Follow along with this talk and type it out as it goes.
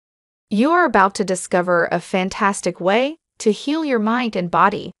You are about to discover a fantastic way to heal your mind and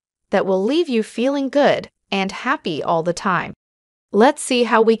body that will leave you feeling good and happy all the time. Let's see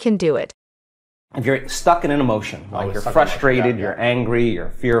how we can do it. If you're stuck in an emotion, like you're frustrated, you're angry,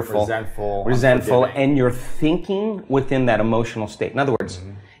 you're fearful, resentful, and you're thinking within that emotional state. In other words,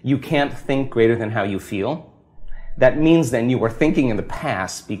 you can't think greater than how you feel. That means then you were thinking in the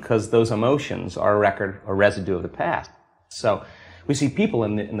past because those emotions are a record or residue of the past. So we see people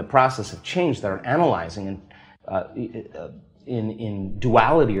in the process of change that are analyzing in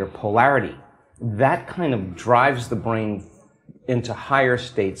duality or polarity. That kind of drives the brain into higher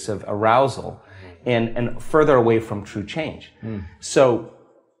states of arousal and further away from true change. So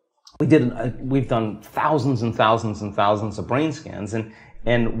we've done thousands and thousands and thousands of brain scans,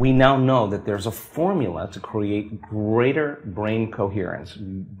 and we now know that there's a formula to create greater brain coherence,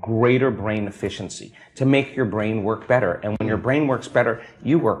 greater brain efficiency, to make your brain work better. And when your brain works better,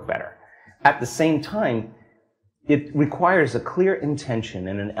 you work better. At the same time, it requires a clear intention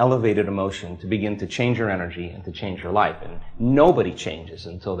and an elevated emotion to begin to change your energy and to change your life. And nobody changes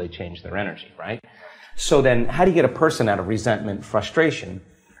until they change their energy, right? So then, how do you get a person out of resentment, frustration,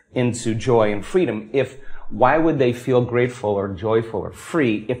 into joy and freedom? Why would they feel grateful or joyful or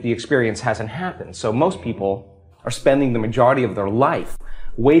free if the experience hasn't happened? So most people are spending the majority of their life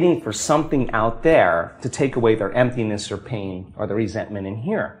waiting for something out there to take away their emptiness or pain or the resentment in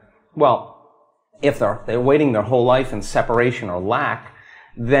here. Well, if they're waiting their whole life in separation or lack,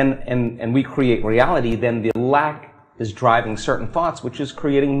 then, and we create reality, then the lack is driving certain thoughts, which is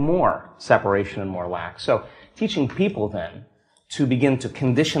creating more separation and more lack. So teaching people then to begin to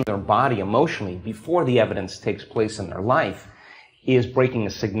condition their body emotionally before the evidence takes place in their life is breaking a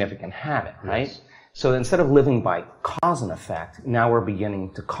significant habit, right? Yes. So instead of living by cause and effect, now we're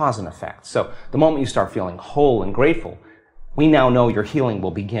beginning to cause and effect. So the moment you start feeling whole and grateful, we now know your healing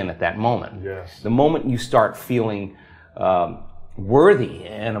will begin at that moment. Yes. The moment you start feeling worthy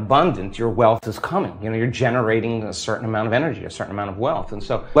and abundant, your wealth is coming. You know, you're generating a certain amount of energy, a certain amount of wealth. And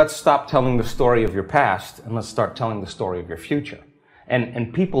so let's stop telling the story of your past and let's start telling the story of your future.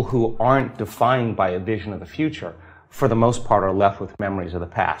 And people who aren't defined by a vision of the future, for the most part, are left with memories of the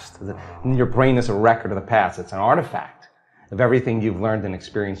past. Your brain is a record of the past. It's an artifact of everything you've learned and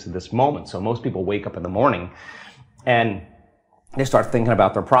experienced at this moment. So most people wake up in the morning and they start thinking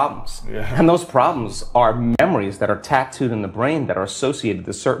about their problems. Yeah. And those problems are memories that are tattooed in the brain that are associated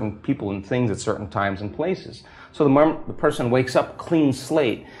to certain people and things at certain times and places. So the moment the person wakes up clean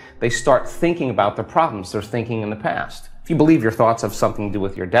slate, they start thinking about their problems they're thinking in the past. If you believe your thoughts have something to do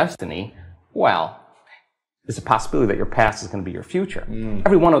with your destiny, well, there's a possibility that your past is going to be your future.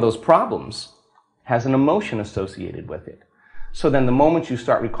 Every one of those problems has an emotion associated with it. So then the moment you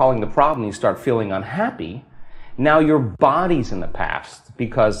start recalling the problem, you start feeling unhappy. Now your body's in the past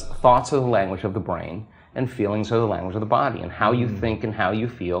because thoughts are the language of the brain and feelings are the language of the body. And how you think and how you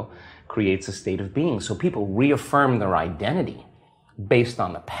feel creates a state of being. So people reaffirm their identity based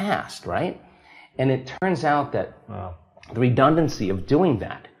on the past, right? And it turns out that the redundancy of doing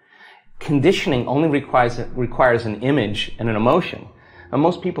that, conditioning only requires an image and an emotion. And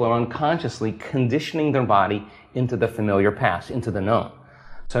most people are unconsciously conditioning their body into the familiar past, into the known.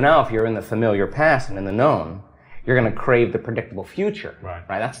 So now if you're in the familiar past and in the known, you're going to crave the predictable future, right?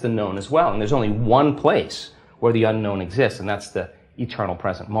 That's the known as well. And there's only one place where the unknown exists, and that's the eternal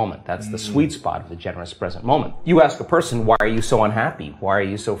present moment. That's the sweet spot of the generous present moment. You ask a person, why are you so unhappy? Why are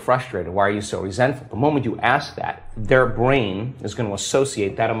you so frustrated? Why are you so resentful? The moment you ask that, their brain is going to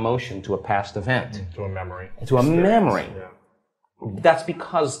associate that emotion to a past event. To a memory. To a memory. Yeah. That's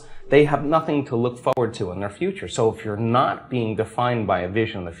because they have nothing to look forward to in their future. So if you're not being defined by a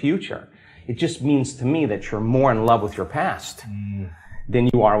vision of the future, it just means to me that you're more in love with your past than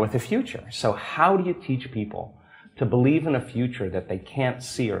you are with the future. So how do you teach people to believe in a future that they can't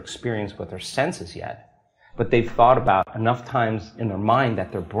see or experience with their senses yet, but they've thought about enough times in their mind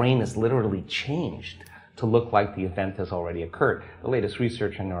that their brain is literally changed to look like the event has already occurred? The latest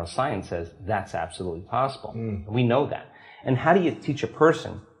research in neuroscience says that's absolutely possible. We know that. And how do you teach a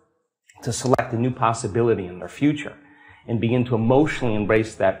person to select a new possibility in their future and begin to emotionally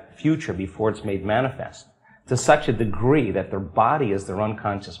embrace that future before it's made manifest to such a degree that their body, as their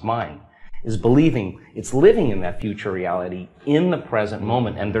unconscious mind, is believing it's living in that future reality in the present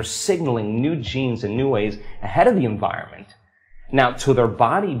moment, and they're signaling new genes and new ways ahead of the environment. Now, till their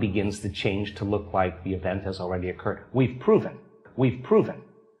body begins to change to look like the event has already occurred. We've proven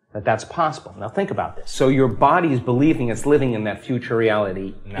that that's possible. Now think about this. So your body is believing it's living in that future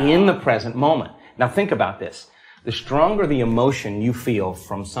reality in the present moment. Now think about this. The stronger the emotion you feel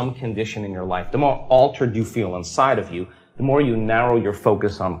from some condition in your life, the more altered you feel inside of you, the more you narrow your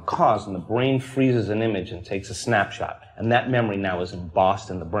focus on the cause, and the brain freezes an image and takes a snapshot. And that memory now is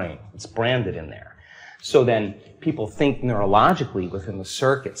embossed in the brain. It's branded in there. So then people think neurologically within the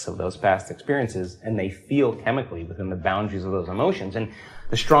circuits of those past experiences, and they feel chemically within the boundaries of those emotions. And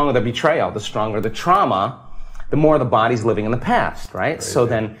the stronger the betrayal, the stronger the trauma, the more the body's living in the past, right?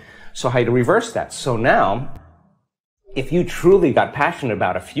 Crazy. So how to reverse that? So now, if you truly got passionate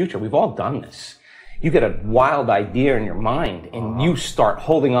about a future, we've all done this. You get a wild idea in your mind and you start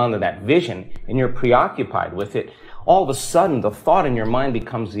holding on to that vision and you're preoccupied with it. All of a sudden, the thought in your mind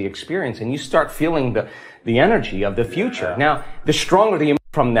becomes the experience and you start feeling the energy of the future. Yeah. Now, the stronger the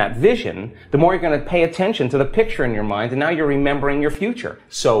from that vision, the more you're going to pay attention to the picture in your mind, and now you're remembering your future.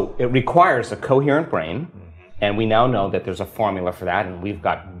 So it requires a coherent brain. And we now know that there's a formula for that, and we've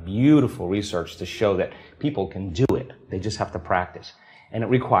got beautiful research to show that people can do it. They just have to practice. And it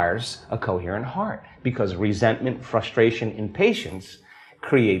requires a coherent heart, because resentment, frustration, impatience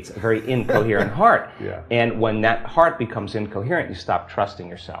creates a very incoherent heart. Yeah. And when that heart becomes incoherent, you stop trusting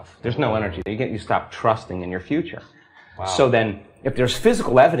yourself. There's no energy. You stop trusting in your future. Wow. So then, if there's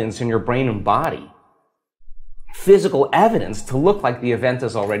physical evidence in your brain and body, physical evidence to look like the event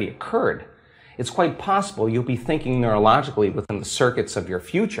has already occurred, it's quite possible you'll be thinking neurologically within the circuits of your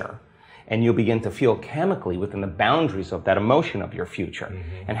future, and you'll begin to feel chemically within the boundaries of that emotion of your future.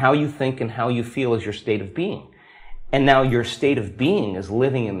 Mm-hmm. And how you think and how you feel is your state of being. And now your state of being is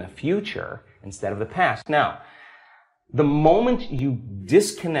living in the future instead of the past. Now, the moment you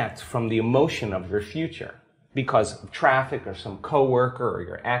disconnect from the emotion of your future because of traffic or some coworker or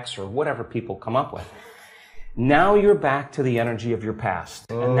your ex or whatever people come up with, now you're back to the energy of your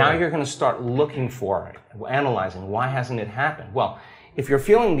past. And now you're going to start looking for it, analyzing, why hasn't it happened? Well, if you're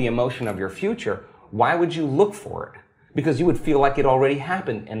feeling the emotion of your future, why would you look for it? Because you would feel like it already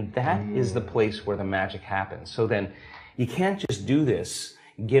happened. And that is the place where the magic happens. So then you can't just do this,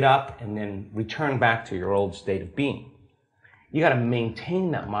 get up, and then return back to your old state of being. You got to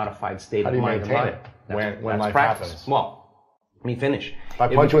maintain that modified state of mind and body. When life happens? Well, let me finish. If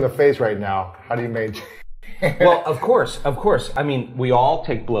I punch you in the face right now, how do you maintain? Well, of course. I mean, we all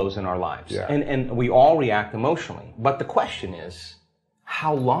take blows in our lives. Yeah. And we all react emotionally. But the question is,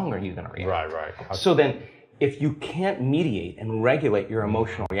 how long are you going to react? Right. So then, if you can't mediate and regulate your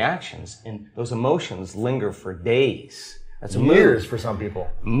emotional reactions, and those emotions linger for days, that's years mood. For some people.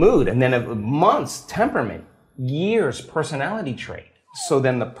 Mood, and then months, temperament, years, personality trait. So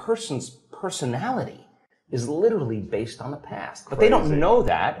then the person's personality is literally based on the past. But they don't know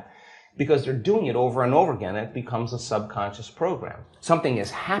that, because they're doing it over and over again, and it becomes a subconscious program. Something has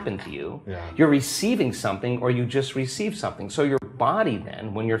happened to you, you're receiving something, or you just received something. So your body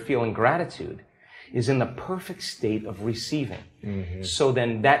then, when you're feeling gratitude, is in the perfect state of receiving. Mm-hmm. So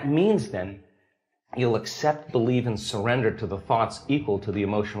then that means then you'll accept, believe, and surrender to the thoughts equal to the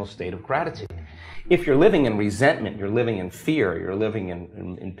emotional state of gratitude. If you're living in resentment, you're living in fear, you're living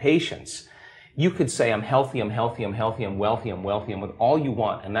in impatience, you could say, I'm healthy, I'm wealthy, I'm with all you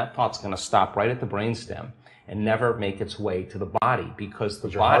want, and that thought's going to stop right at the brainstem and never make its way to the body, because the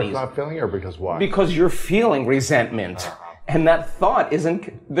body's not feeling it, or because why? Because you're feeling resentment, and that thought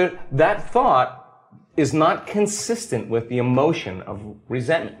is not consistent with the emotion of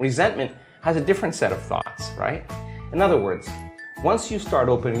resentment. Resentment has a different set of thoughts, right? In other words, once you start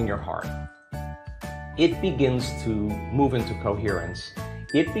opening your heart, it begins to move into coherence.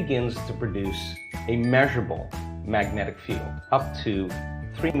 It begins to produce a measurable magnetic field up to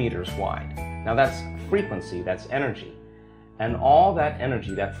 3 meters wide. Now that's frequency, that's energy. And all that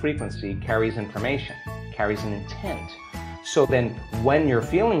energy, that frequency, carries information, carries an intent. So then when you're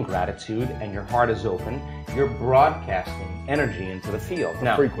feeling gratitude and your heart is open, you're broadcasting energy into the field.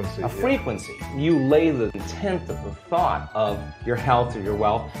 Now, frequency. A frequency. You lay the intent of the thought of your health or your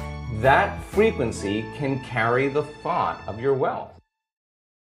wealth. That frequency can carry the thought of your wealth.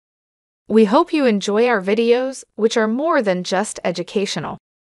 We hope you enjoy our videos, which are more than just educational.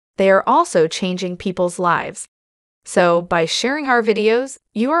 They are also changing people's lives. So, by sharing our videos,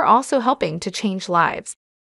 you are also helping to change lives.